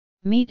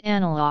Meat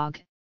analogue,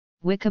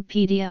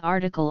 Wikipedia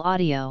article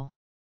audio.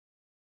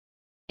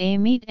 A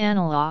meat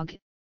analogue,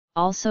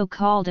 also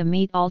called a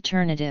meat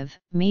alternative,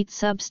 meat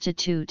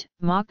substitute,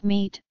 mock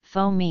meat,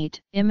 faux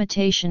meat,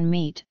 imitation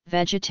meat,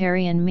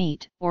 vegetarian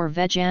meat, or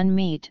vegan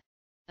meat,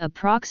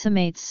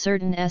 approximates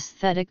certain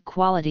aesthetic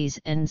qualities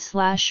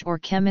and/or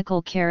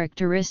chemical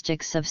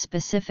characteristics of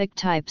specific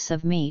types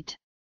of meat.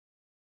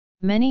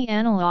 Many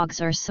analogues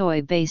are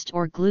soy-based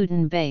or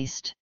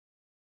gluten-based.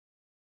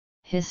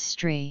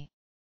 History.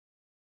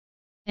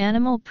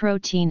 Animal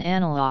protein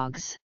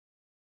analogues.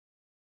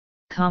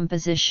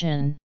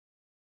 Composition.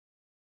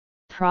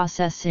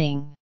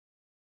 Processing.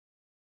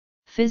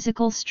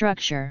 Physical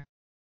structure.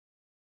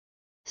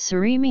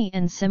 Surimi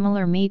and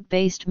similar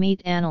meat-based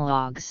meat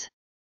analogues.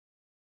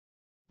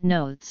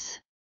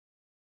 Notes.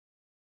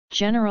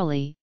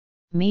 Generally,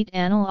 meat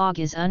analogue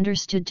is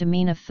understood to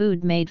mean a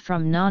food made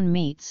from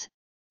non-meats,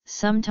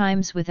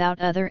 sometimes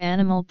without other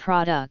animal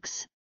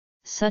products,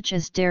 such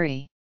as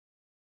dairy.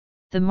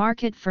 The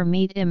market for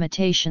meat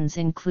imitations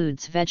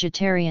includes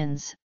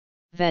vegetarians,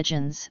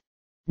 vegans,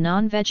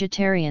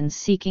 non-vegetarians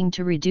seeking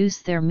to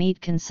reduce their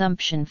meat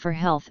consumption for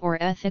health or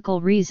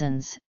ethical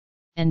reasons,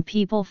 and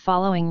people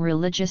following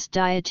religious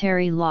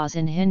dietary laws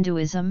in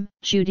Hinduism,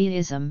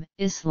 Judaism,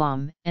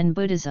 Islam, and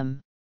Buddhism.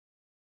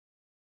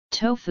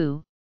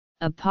 Tofu,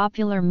 a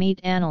popular meat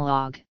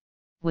analogue,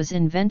 was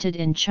invented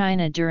in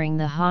China during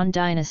the Han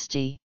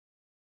Dynasty.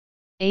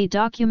 A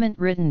document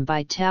written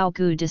by Tao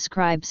Gu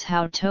describes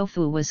how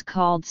tofu was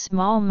called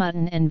small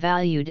mutton and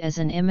valued as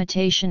an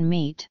imitation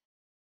meat.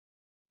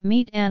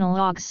 Meat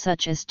analogues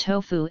such as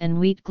tofu and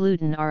wheat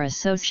gluten are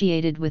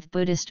associated with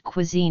Buddhist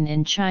cuisine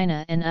in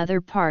China and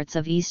other parts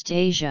of East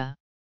Asia.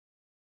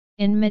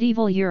 In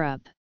medieval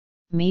Europe,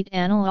 meat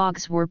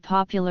analogues were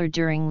popular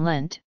during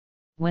Lent,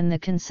 when the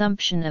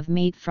consumption of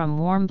meat from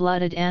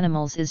warm-blooded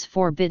animals is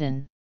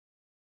forbidden.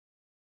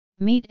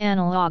 Meat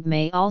analogue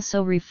may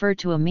also refer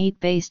to a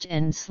meat-based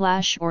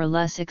and/or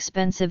less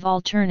expensive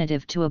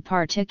alternative to a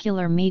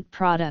particular meat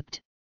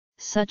product,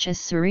 such as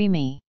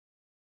surimi.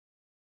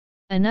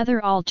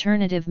 Another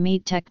alternative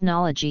meat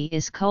technology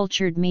is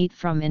cultured meat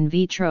from in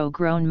vitro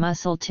grown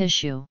muscle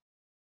tissue.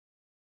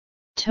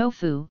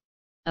 Tofu,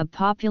 a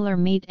popular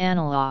meat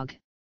analogue,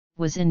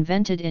 was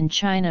invented in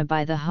China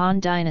by the Han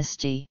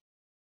Dynasty.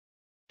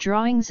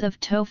 Drawings of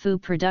tofu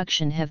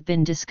production have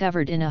been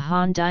discovered in a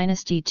Han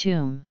Dynasty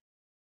tomb.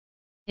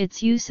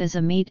 Its use as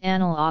a meat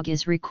analogue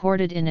is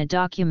recorded in a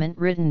document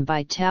written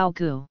by Tao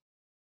Gu.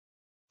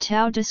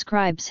 Tao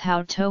describes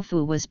how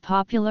tofu was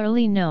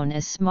popularly known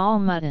as small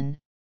mutton,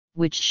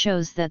 which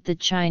shows that the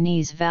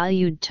Chinese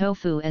valued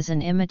tofu as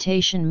an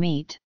imitation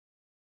meat.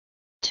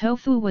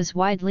 Tofu was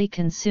widely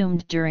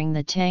consumed during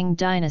the Tang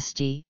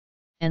dynasty,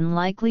 and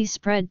likely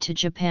spread to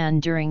Japan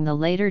during the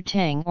later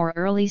Tang or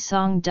early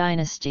Song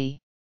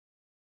dynasty.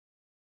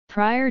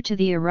 Prior to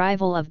the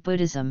arrival of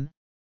Buddhism,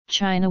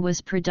 China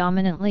was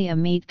predominantly a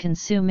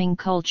meat-consuming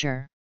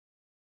culture.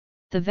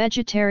 The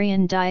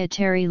vegetarian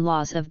dietary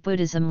laws of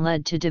Buddhism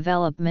led to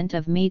development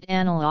of meat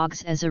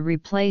analogues as a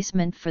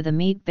replacement for the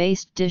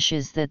meat-based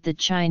dishes that the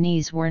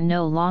Chinese were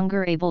no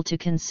longer able to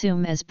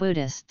consume as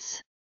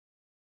Buddhists.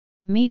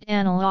 Meat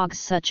analogues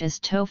such as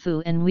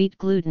tofu and wheat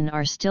gluten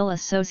are still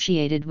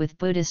associated with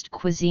Buddhist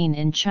cuisine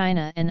in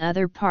China and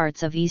other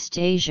parts of East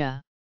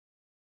Asia.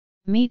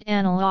 Meat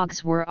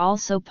analogues were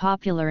also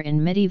popular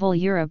in medieval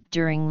Europe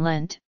during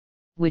Lent,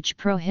 which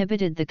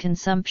prohibited the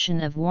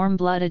consumption of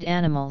warm-blooded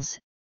animals,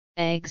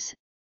 eggs,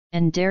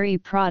 and dairy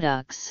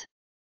products.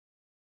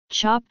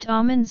 Chopped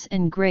almonds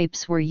and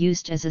grapes were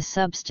used as a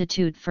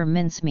substitute for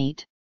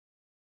mincemeat.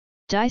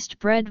 Diced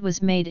bread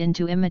was made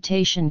into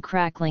imitation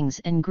cracklings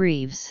and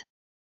greaves.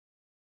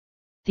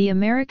 The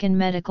American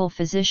medical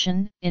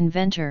physician,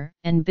 inventor,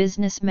 and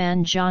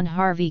businessman John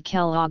Harvey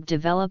Kellogg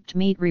developed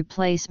meat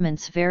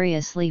replacements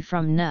variously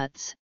from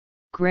nuts,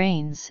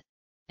 grains,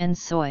 and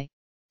soy,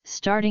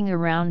 starting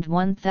around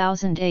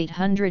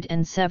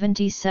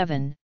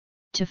 1877,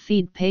 to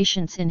feed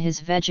patients in his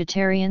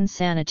vegetarian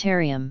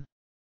sanitarium.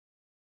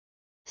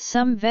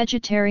 Some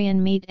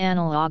vegetarian meat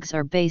analogues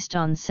are based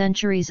on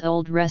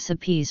centuries-old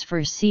recipes for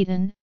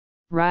seitan,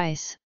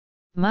 rice,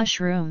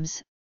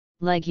 mushrooms,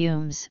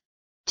 legumes,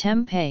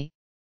 tempeh,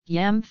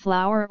 yam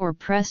flour or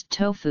pressed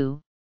tofu,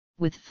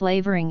 with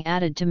flavoring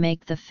added to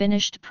make the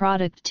finished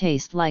product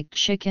taste like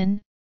chicken,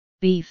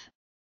 beef,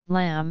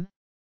 lamb,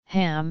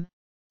 ham,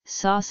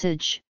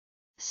 sausage,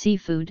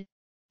 seafood,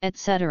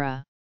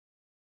 etc.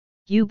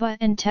 Yuba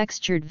and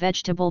textured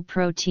vegetable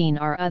protein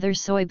are other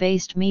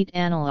soy-based meat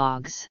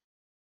analogues.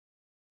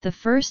 The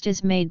first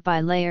is made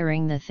by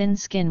layering the thin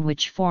skin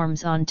which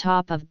forms on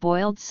top of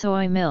boiled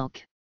soy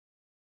milk.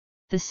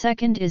 The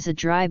second is a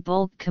dry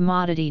bulk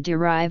commodity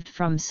derived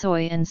from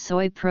soy and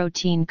soy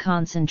protein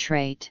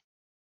concentrate.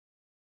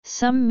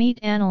 Some meat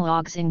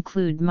analogues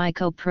include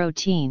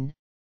mycoprotein,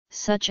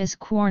 such as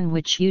corn,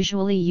 which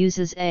usually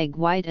uses egg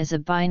white as a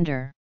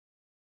binder.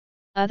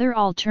 Other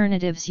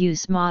alternatives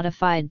use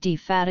modified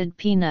defatted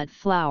peanut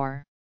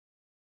flour.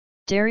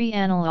 Dairy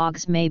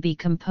analogues may be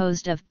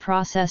composed of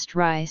processed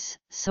rice,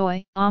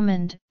 soy,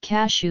 almond,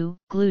 cashew,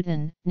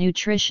 gluten,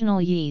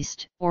 nutritional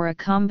yeast, or a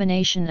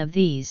combination of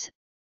these,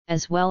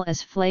 as well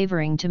as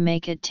flavoring to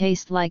make it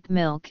taste like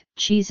milk,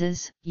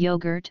 cheeses,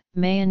 yogurt,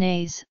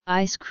 mayonnaise,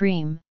 ice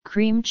cream,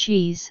 cream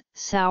cheese,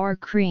 sour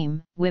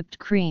cream, whipped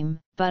cream,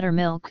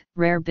 buttermilk,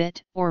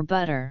 rarebit, or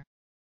butter.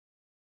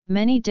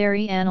 Many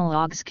dairy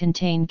analogues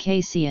contain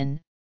casein,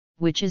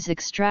 which is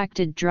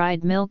extracted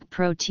dried milk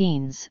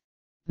proteins,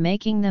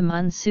 making them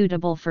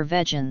unsuitable for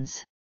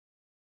vegans.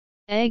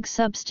 Egg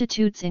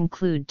substitutes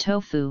include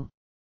tofu,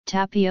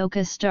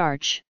 tapioca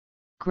starch,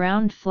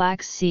 ground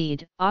flax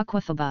seed,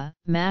 aquafaba,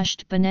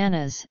 mashed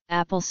bananas,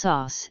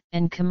 applesauce,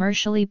 and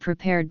commercially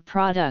prepared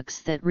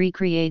products that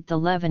recreate the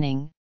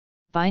leavening,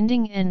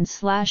 binding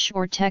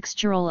and/or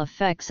textural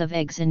effects of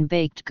eggs in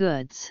baked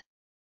goods.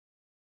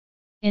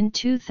 In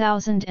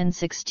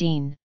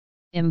 2016,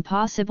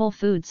 Impossible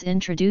Foods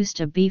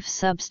introduced a beef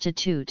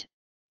substitute,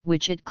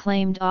 which it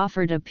claimed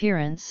offered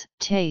appearance,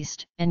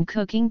 taste, and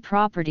cooking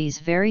properties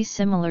very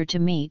similar to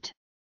meat.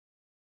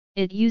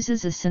 It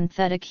uses a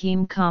synthetic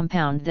heme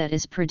compound that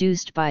is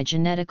produced by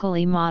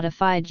genetically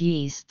modified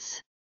yeasts.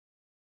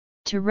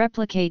 To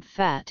replicate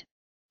fat,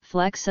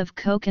 flecks of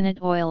coconut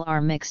oil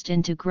are mixed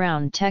into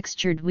ground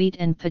textured wheat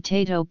and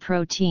potato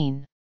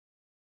protein.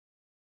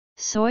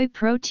 Soy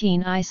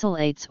protein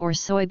isolates or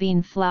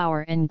soybean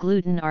flour and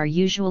gluten are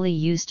usually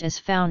used as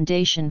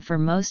foundation for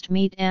most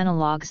meat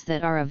analogues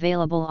that are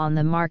available on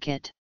the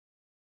market.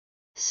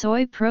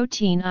 Soy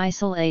protein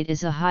isolate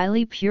is a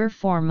highly pure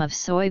form of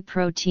soy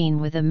protein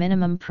with a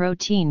minimum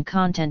protein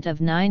content of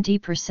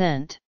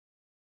 90%.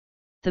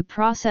 The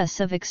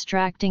process of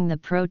extracting the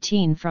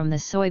protein from the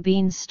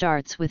soybeans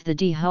starts with the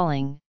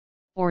dehulling,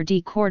 or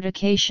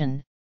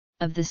decortication,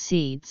 of the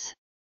seeds.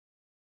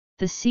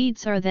 The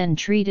seeds are then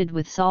treated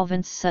with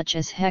solvents such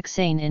as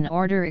hexane in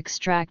order to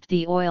extract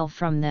the oil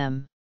from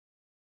them.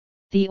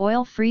 The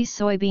oil-free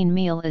soybean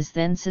meal is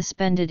then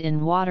suspended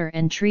in water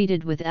and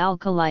treated with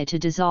alkali to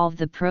dissolve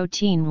the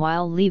protein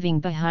while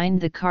leaving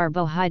behind the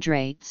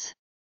carbohydrates.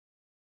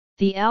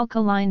 The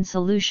alkaline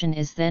solution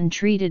is then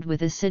treated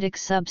with acidic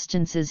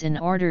substances in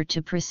order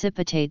to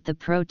precipitate the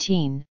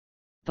protein,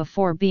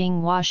 before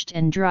being washed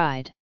and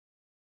dried.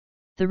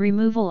 The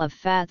removal of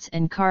fats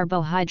and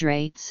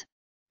carbohydrates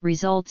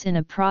results in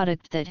a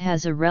product that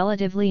has a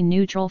relatively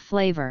neutral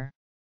flavor.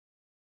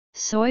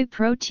 Soy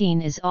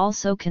protein is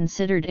also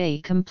considered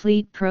a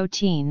complete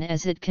protein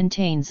as it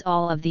contains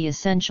all of the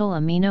essential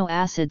amino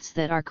acids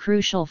that are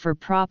crucial for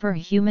proper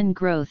human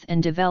growth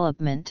and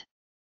development.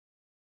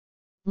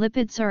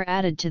 Lipids are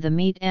added to the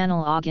meat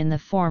analogue in the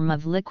form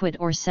of liquid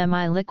or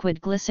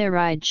semi-liquid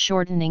glyceride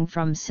shortening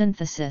from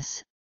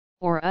synthesis,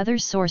 or other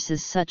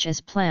sources such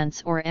as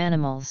plants or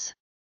animals.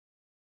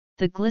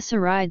 The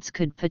glycerides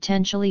could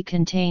potentially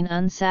contain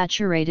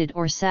unsaturated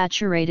or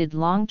saturated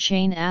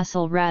long-chain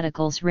acyl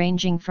radicals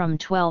ranging from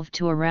 12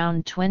 to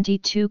around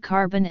 22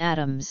 carbon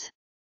atoms.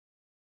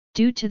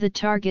 Due to the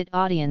target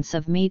audience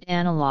of meat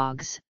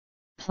analogues,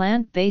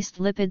 plant-based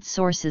lipid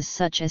sources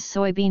such as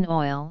soybean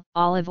oil,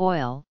 olive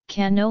oil,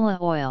 canola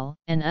oil,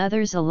 and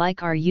others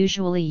alike are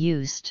usually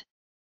used.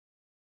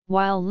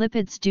 While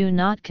lipids do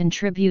not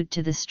contribute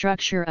to the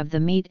structure of the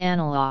meat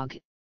analogue,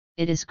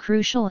 it is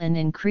crucial in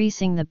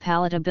increasing the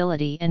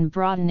palatability and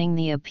broadening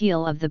the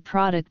appeal of the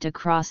product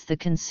across the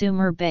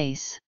consumer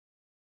base.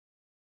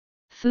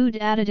 Food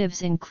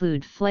additives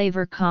include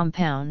flavor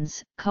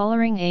compounds,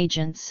 coloring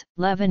agents,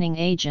 leavening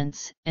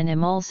agents, and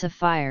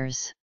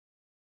emulsifiers.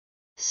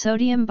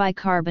 Sodium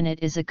bicarbonate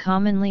is a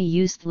commonly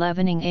used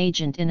leavening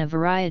agent in a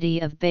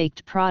variety of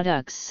baked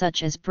products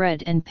such as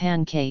bread and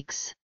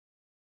pancakes.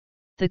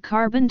 The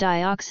carbon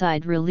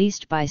dioxide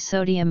released by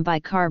sodium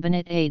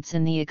bicarbonate aids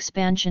in the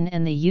expansion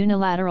and the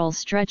unilateral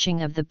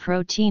stretching of the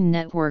protein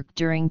network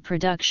during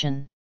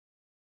production.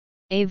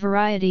 A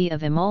variety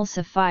of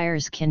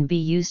emulsifiers can be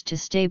used to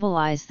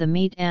stabilize the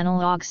meat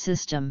analog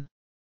system.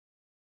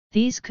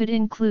 These could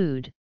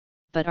include,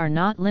 but are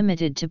not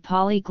limited to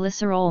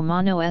polyglycerol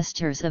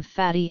monoesters of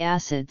fatty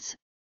acids,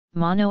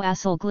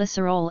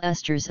 monoacylglycerol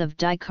esters of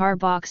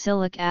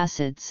dicarboxylic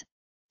acids,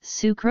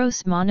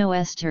 sucrose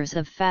monoesters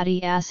of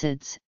fatty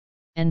acids,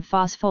 and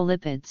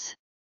phospholipids.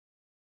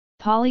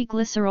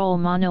 Polyglycerol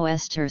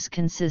monoesters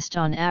consist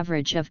on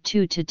average of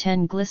 2 to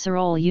 10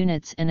 glycerol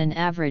units and an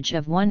average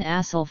of 1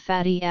 acyl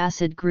fatty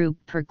acid group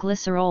per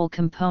glycerol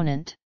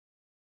component.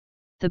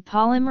 The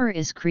polymer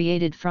is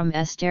created from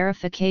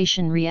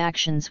esterification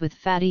reactions with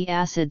fatty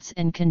acids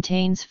and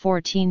contains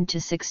 14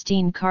 to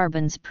 16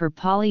 carbons per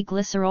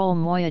polyglycerol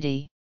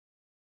moiety.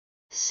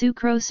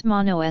 Sucrose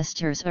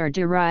monoesters are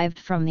derived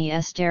from the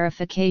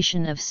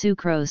esterification of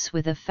sucrose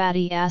with a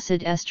fatty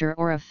acid ester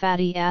or a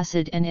fatty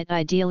acid, and it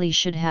ideally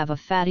should have a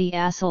fatty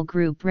acyl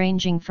group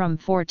ranging from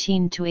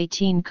 14 to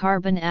 18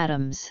 carbon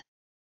atoms.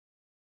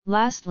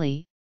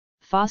 Lastly,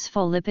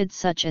 phospholipids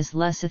such as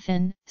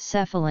lecithin,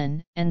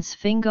 cephalin, and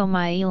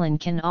sphingomyelin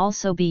can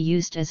also be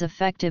used as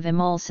effective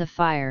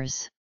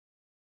emulsifiers.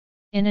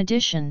 In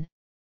addition,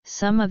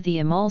 some of the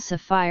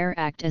emulsifier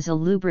act as a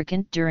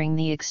lubricant during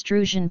the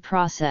extrusion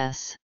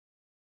process.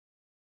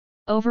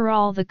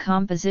 Overall, the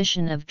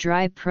composition of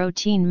dry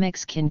protein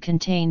mix can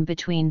contain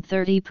between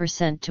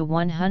 30% to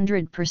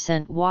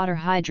 100% water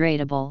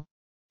hydratable,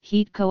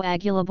 heat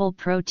coagulable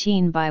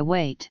protein by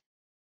weight.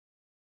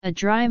 A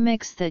dry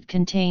mix that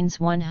contains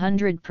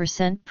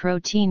 100%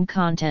 protein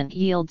content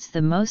yields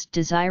the most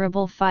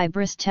desirable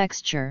fibrous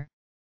texture,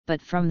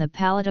 but from the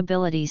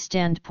palatability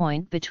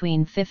standpoint,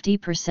 between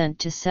 50%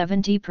 to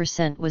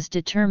 70% was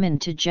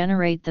determined to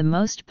generate the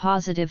most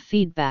positive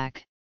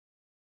feedback.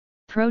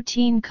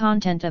 Protein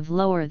content of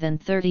lower than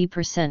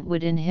 30%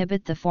 would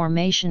inhibit the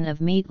formation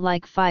of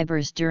meat-like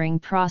fibers during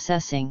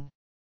processing.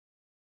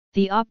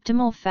 The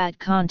optimal fat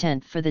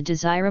content for the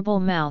desirable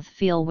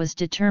mouthfeel was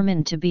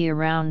determined to be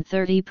around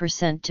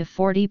 30% to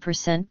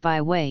 40%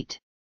 by weight.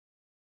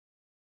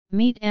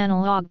 Meat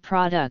analog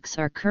products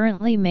are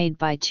currently made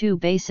by two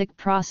basic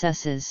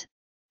processes,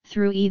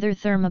 through either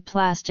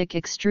thermoplastic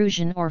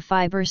extrusion or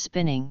fiber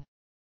spinning.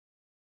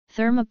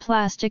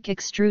 Thermoplastic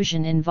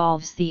extrusion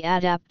involves the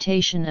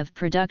adaptation of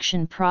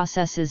production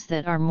processes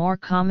that are more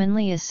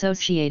commonly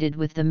associated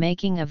with the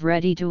making of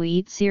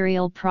ready-to-eat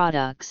cereal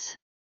products.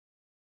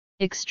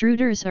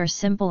 Extruders are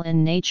simple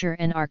in nature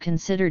and are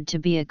considered to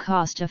be a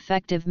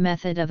cost-effective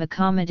method of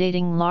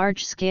accommodating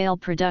large-scale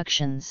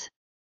productions.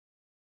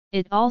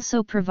 It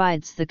also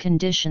provides the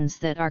conditions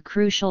that are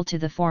crucial to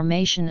the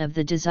formation of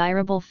the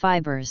desirable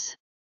fibers.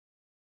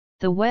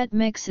 The wet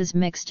mix is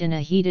mixed in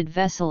a heated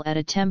vessel at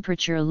a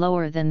temperature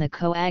lower than the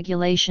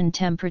coagulation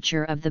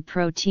temperature of the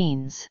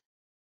proteins.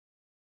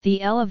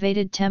 The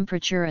elevated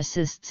temperature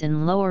assists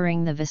in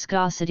lowering the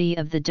viscosity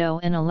of the dough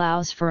and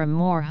allows for a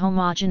more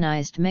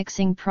homogenized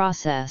mixing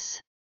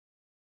process.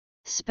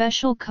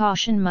 Special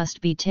caution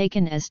must be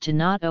taken as to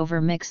not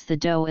overmix the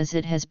dough, as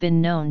it has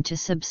been known to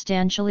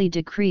substantially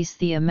decrease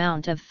the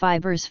amount of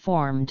fibers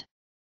formed.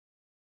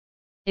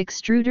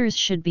 Extruders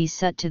should be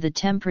set to the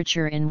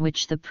temperature in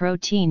which the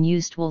protein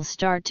used will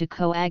start to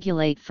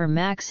coagulate for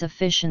max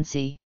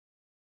efficiency.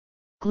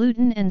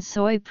 Gluten and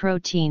soy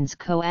proteins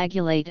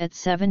coagulate at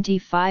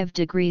 75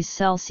 degrees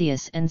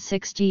Celsius and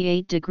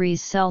 68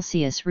 degrees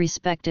Celsius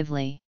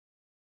respectively.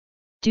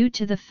 Due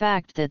to the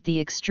fact that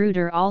the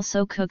extruder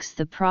also cooks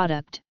the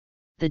product,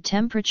 the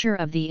temperature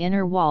of the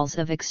inner walls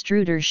of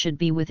extruder should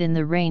be within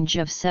the range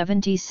of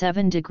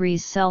 77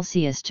 degrees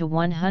Celsius to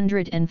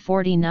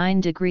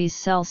 149 degrees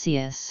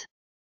Celsius.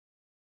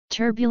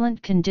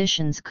 Turbulent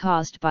conditions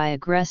caused by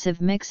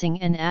aggressive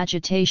mixing and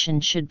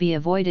agitation should be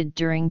avoided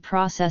during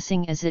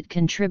processing, as it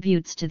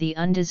contributes to the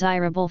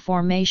undesirable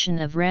formation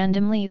of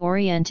randomly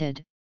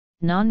oriented,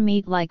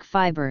 non-meat-like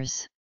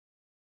fibers.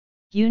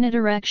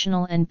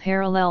 Unidirectional and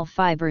parallel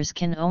fibers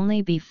can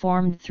only be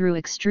formed through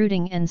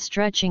extruding and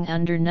stretching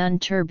under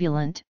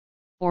non-turbulent,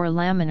 or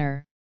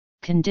laminar,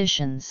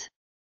 conditions.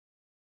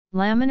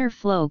 Laminar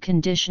flow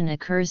condition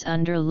occurs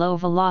under low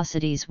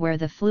velocities where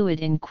the fluid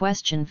in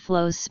question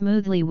flows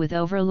smoothly with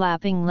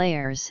overlapping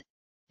layers,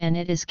 and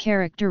it is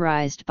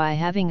characterized by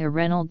having a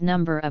Reynolds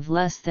number of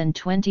less than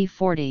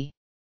 2040.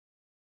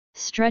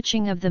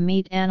 Stretching of the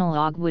meat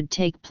analog would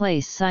take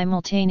place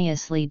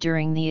simultaneously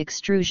during the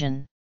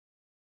extrusion.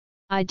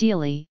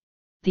 Ideally,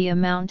 the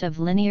amount of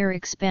linear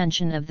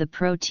expansion of the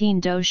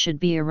protein dough should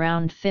be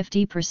around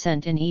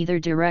 50% in either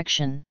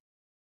direction.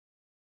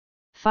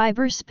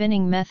 Fiber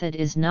spinning method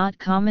is not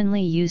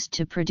commonly used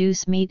to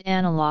produce meat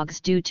analogues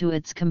due to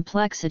its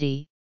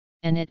complexity,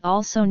 and it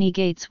also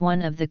negates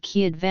one of the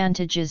key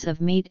advantages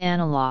of meat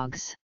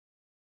analogues.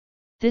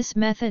 This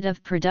method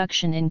of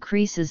production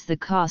increases the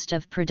cost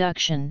of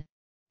production,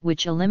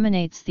 which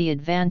eliminates the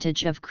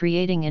advantage of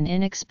creating an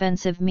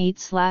inexpensive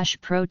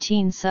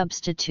meat/protein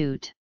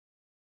substitute.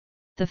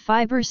 The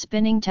fiber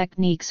spinning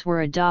techniques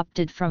were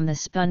adopted from the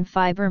spun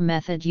fiber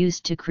method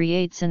used to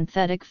create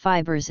synthetic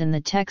fibers in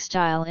the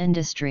textile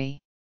industry.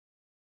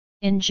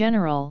 In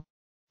general,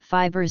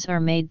 fibers are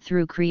made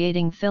through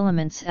creating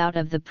filaments out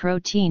of the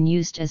protein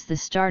used as the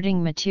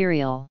starting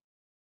material.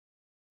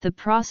 The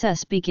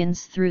process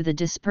begins through the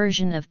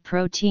dispersion of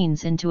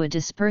proteins into a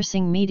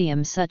dispersing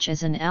medium such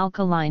as an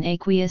alkaline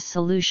aqueous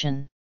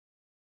solution.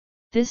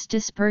 This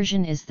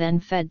dispersion is then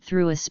fed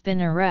through a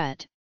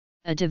spinneret,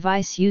 a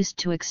device used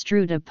to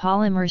extrude a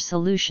polymer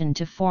solution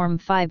to form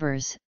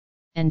fibers,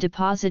 and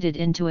deposited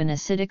into an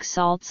acidic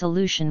salt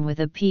solution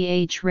with a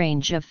pH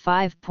range of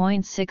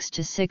 5.6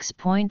 to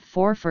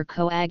 6.4 for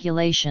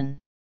coagulation.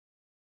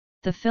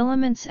 The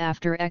filaments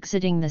after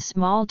exiting the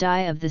small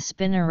die of the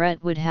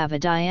spinneret would have a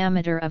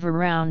diameter of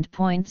around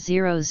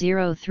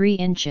 0.003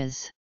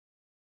 inches.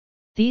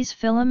 These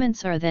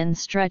filaments are then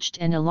stretched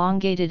and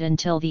elongated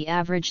until the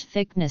average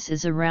thickness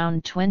is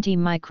around 20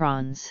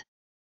 microns.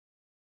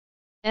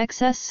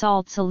 Excess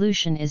salt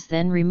solution is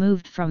then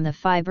removed from the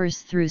fibers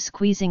through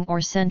squeezing or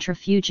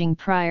centrifuging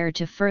prior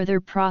to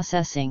further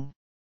processing.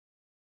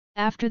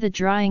 After the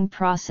drying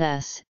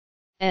process,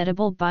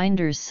 edible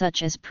binders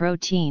such as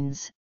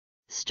proteins,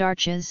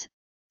 starches,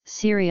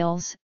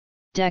 cereals,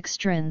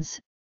 dextrins,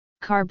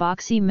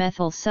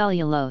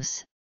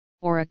 carboxymethylcellulose,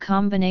 or a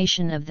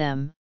combination of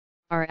them,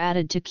 are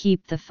added to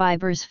keep the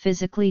fibers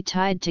physically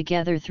tied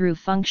together through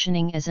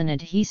functioning as an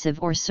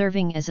adhesive or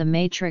serving as a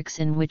matrix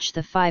in which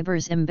the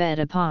fibers embed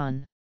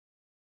upon.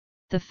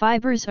 The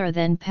fibers are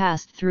then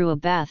passed through a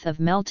bath of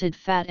melted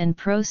fat and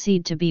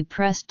proceed to be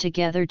pressed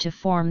together to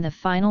form the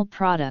final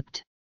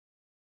product.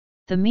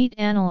 The meat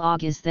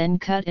analog is then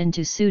cut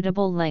into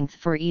suitable length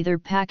for either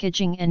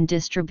packaging and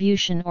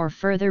distribution or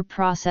further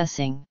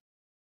processing.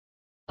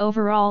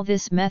 Overall,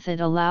 this method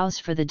allows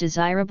for the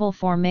desirable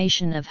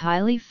formation of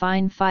highly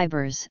fine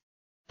fibers,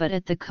 but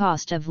at the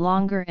cost of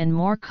longer and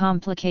more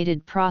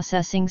complicated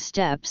processing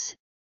steps,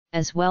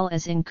 as well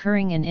as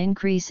incurring an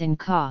increase in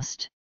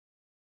cost.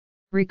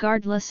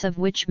 Regardless of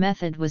which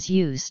method was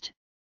used,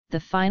 the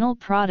final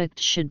product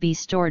should be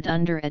stored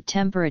under at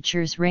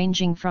temperatures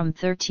ranging from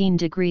 13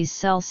 degrees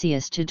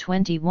Celsius to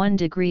 21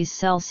 degrees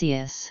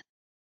Celsius.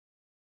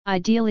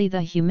 Ideally,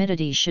 the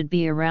humidity should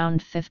be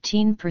around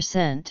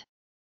 15%.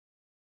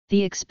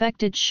 The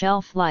expected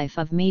shelf life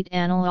of meat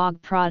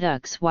analog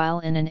products while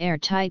in an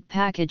airtight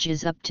package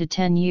is up to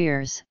 10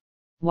 years,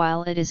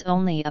 while it is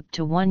only up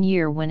to 1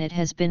 year when it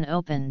has been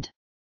opened.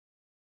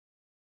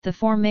 The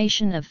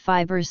formation of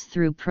fibers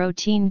through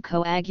protein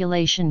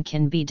coagulation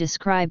can be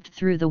described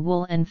through the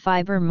wool and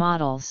fiber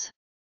models.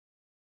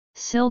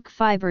 Silk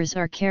fibers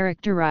are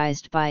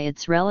characterized by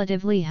its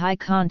relatively high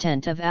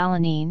content of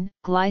alanine,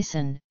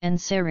 glycine, and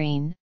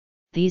serine.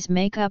 These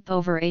make up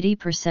over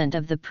 80%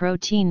 of the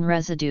protein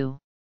residue.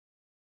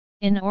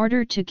 In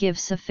order to give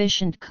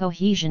sufficient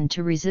cohesion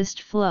to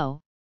resist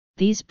flow,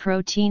 these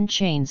protein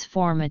chains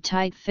form a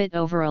tight fit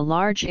over a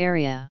large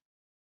area.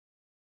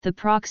 The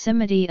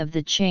proximity of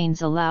the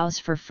chains allows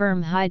for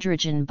firm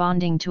hydrogen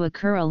bonding to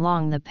occur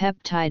along the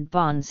peptide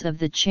bonds of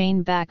the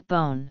chain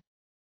backbone.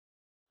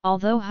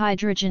 Although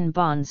hydrogen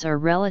bonds are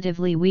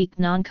relatively weak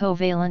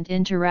non-covalent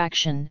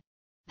interaction,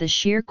 the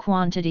sheer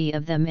quantity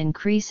of them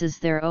increases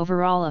their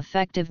overall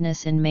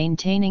effectiveness in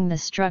maintaining the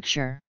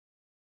structure.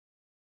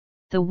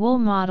 The wool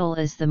model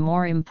is the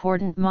more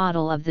important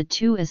model of the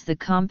two, as the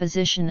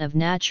composition of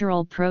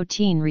natural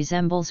protein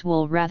resembles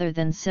wool rather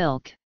than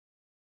silk.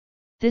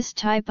 This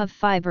type of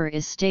fiber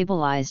is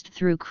stabilized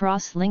through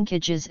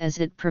cross-linkages as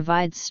it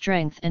provides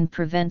strength and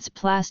prevents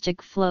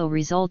plastic flow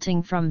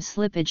resulting from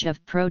slippage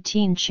of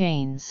protein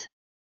chains.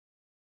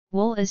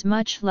 Wool is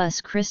much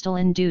less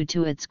crystalline due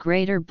to its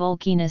greater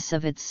bulkiness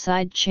of its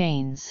side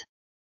chains.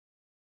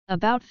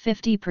 About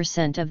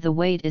 50% of the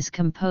weight is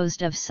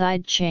composed of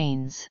side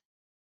chains.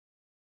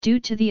 Due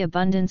to the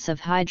abundance of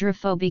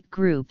hydrophobic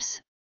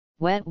groups,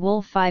 wet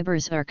wool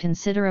fibers are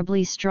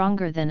considerably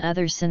stronger than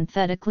other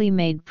synthetically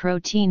made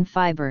protein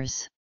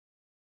fibers.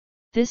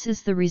 This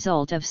is the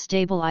result of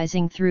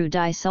stabilizing through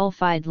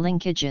disulfide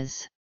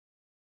linkages.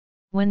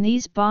 When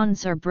these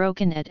bonds are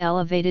broken at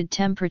elevated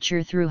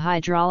temperature through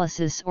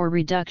hydrolysis or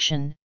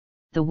reduction,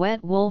 the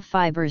wet wool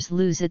fibers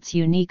lose its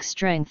unique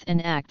strength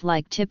and act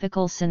like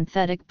typical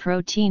synthetic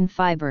protein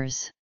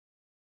fibers.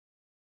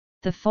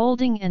 The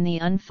folding and the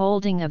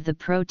unfolding of the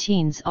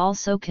proteins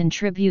also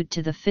contribute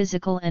to the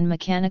physical and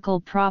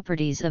mechanical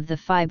properties of the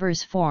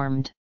fibers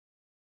formed.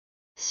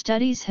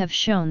 Studies have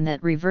shown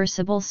that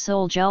reversible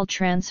sol-gel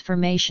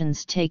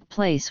transformations take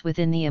place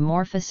within the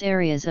amorphous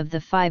areas of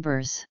the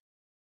fibers.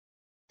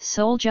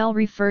 Sol-gel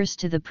refers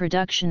to the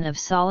production of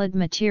solid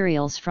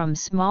materials from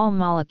small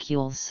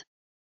molecules.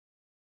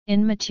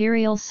 In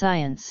material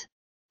science,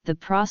 the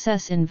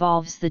process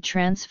involves the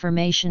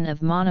transformation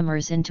of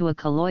monomers into a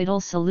colloidal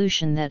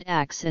solution that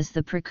acts as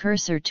the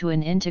precursor to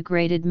an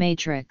integrated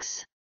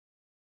matrix.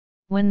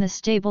 When the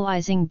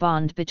stabilizing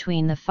bond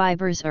between the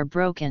fibers are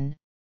broken,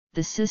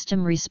 the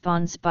system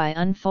responds by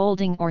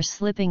unfolding or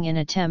slipping in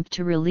attempt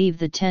to relieve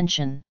the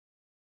tension.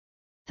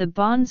 The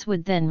bonds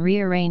would then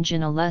rearrange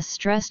in a less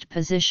stressed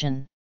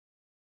position.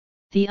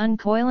 The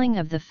uncoiling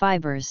of the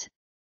fibers,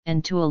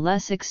 and to a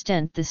less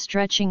extent the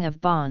stretching of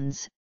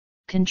bonds,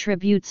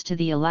 contributes to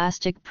the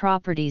elastic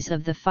properties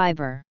of the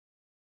fiber.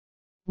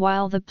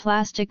 While the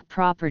plastic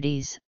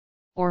properties,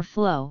 or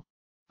flow,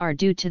 are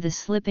due to the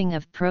slipping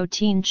of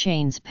protein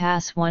chains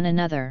past one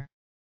another.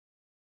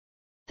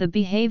 The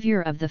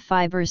behavior of the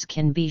fibers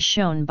can be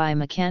shown by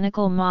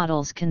mechanical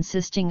models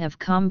consisting of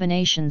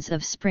combinations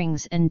of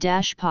springs and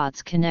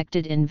dashpots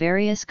connected in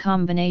various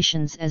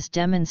combinations as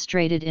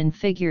demonstrated in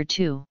Figure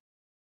 2.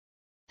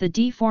 The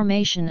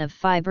deformation of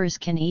fibers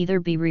can either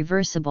be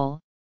reversible,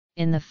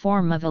 in the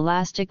form of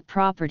elastic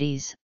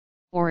properties,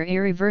 or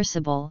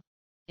irreversible,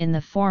 in the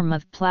form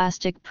of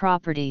plastic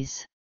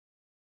properties.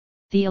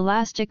 The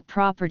elastic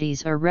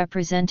properties are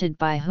represented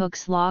by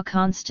Hooke's law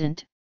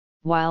constant,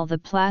 while the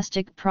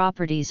plastic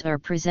properties are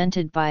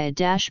presented by a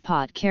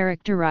dashpot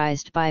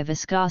characterized by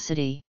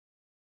viscosity.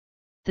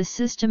 The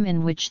system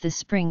in which the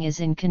spring is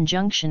in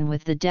conjunction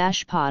with the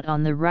dashpot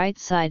on the right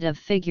side of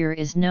figure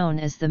is known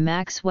as the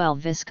Maxwell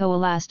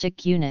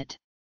viscoelastic unit.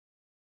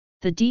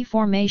 The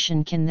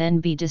deformation can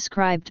then be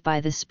described by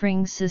the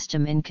spring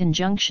system in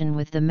conjunction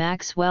with the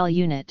Maxwell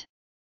unit.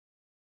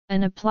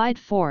 An applied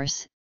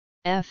force,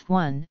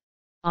 F1,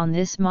 on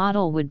this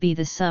model would be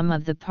the sum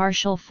of the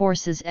partial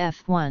forces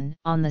F1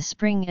 on the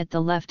spring at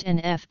the left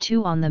and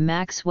F2 on the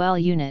Maxwell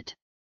unit.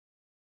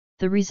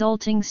 The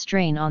resulting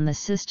strain on the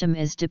system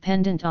is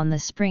dependent on the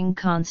spring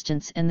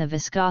constants and the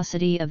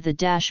viscosity of the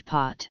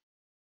dashpot.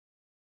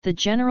 The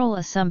general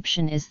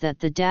assumption is that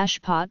the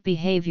dashpot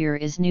behavior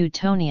is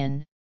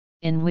Newtonian,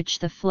 in which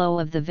the flow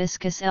of the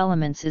viscous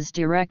elements is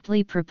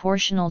directly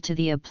proportional to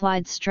the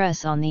applied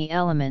stress on the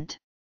element.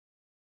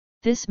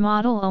 This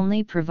model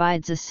only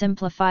provides a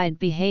simplified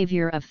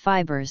behavior of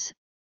fibers,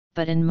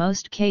 but in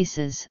most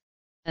cases,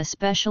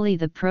 especially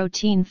the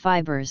protein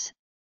fibers,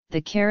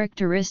 the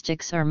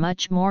characteristics are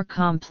much more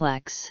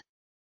complex.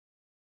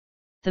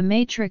 The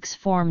matrix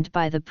formed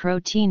by the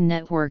protein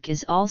network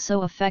is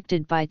also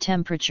affected by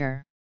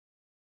temperature.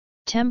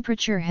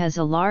 Temperature has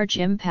a large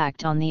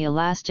impact on the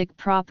elastic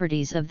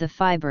properties of the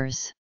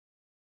fibers.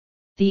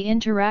 The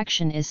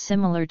interaction is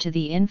similar to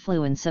the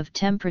influence of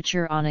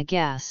temperature on a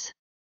gas.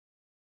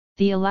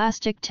 The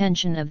elastic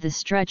tension of the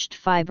stretched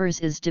fibers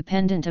is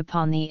dependent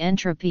upon the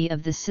entropy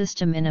of the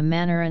system in a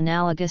manner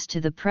analogous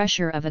to the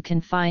pressure of a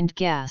confined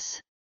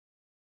gas.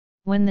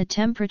 When the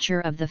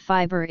temperature of the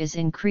fiber is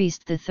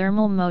increased, the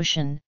thermal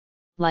motion,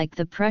 like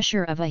the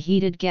pressure of a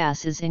heated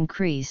gas, is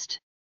increased.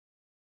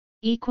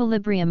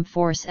 Equilibrium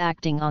force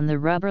acting on the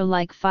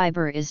rubber-like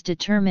fiber is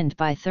determined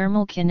by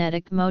thermal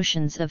kinetic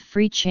motions of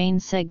free chain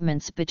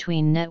segments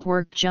between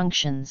network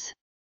junctions.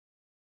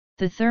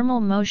 The thermal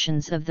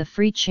motions of the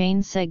free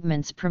chain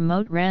segments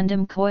promote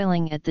random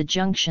coiling at the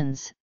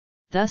junctions,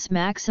 thus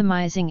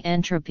maximizing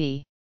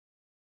entropy.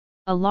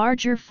 A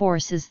larger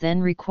force is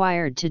then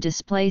required to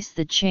displace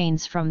the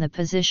chains from the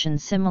position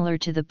similar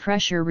to the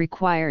pressure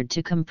required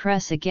to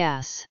compress a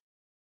gas.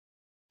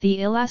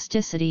 The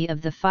elasticity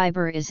of the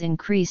fiber is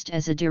increased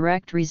as a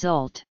direct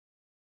result.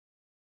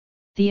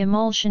 The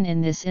emulsion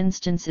in this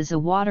instance is a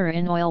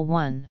water-in-oil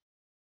one.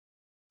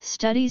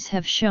 Studies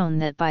have shown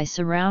that by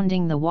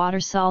surrounding the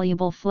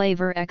water-soluble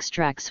flavor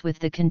extracts with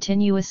the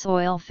continuous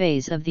oil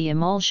phase of the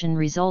emulsion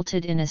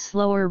resulted in a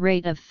slower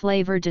rate of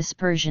flavor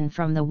dispersion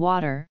from the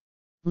water,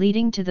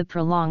 leading to the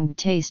prolonged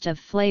taste of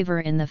flavor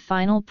in the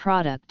final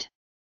product.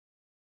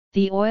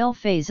 The oil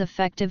phase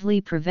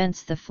effectively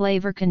prevents the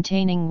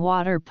flavor-containing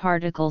water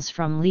particles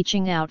from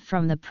leaching out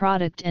from the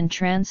product and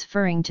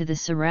transferring to the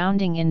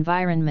surrounding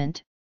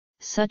environment,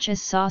 such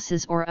as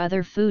sauces or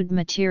other food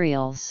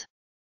materials.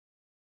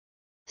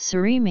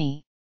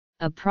 Surimi,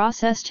 a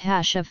processed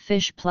hash of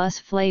fish plus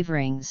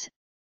flavorings,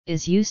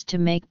 is used to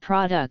make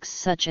products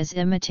such as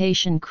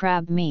imitation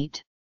crab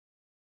meat.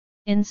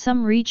 In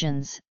some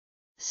regions,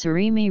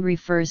 surimi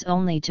refers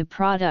only to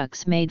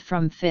products made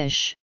from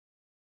fish.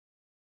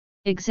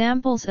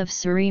 Examples of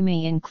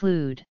surimi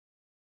include: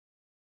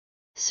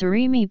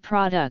 surimi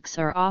products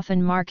are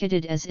often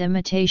marketed as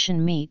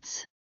imitation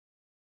meats.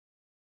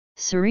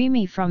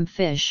 Surimi from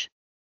fish,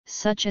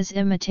 such as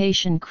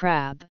imitation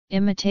crab,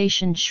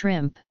 imitation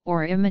shrimp,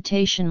 or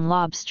imitation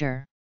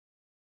lobster.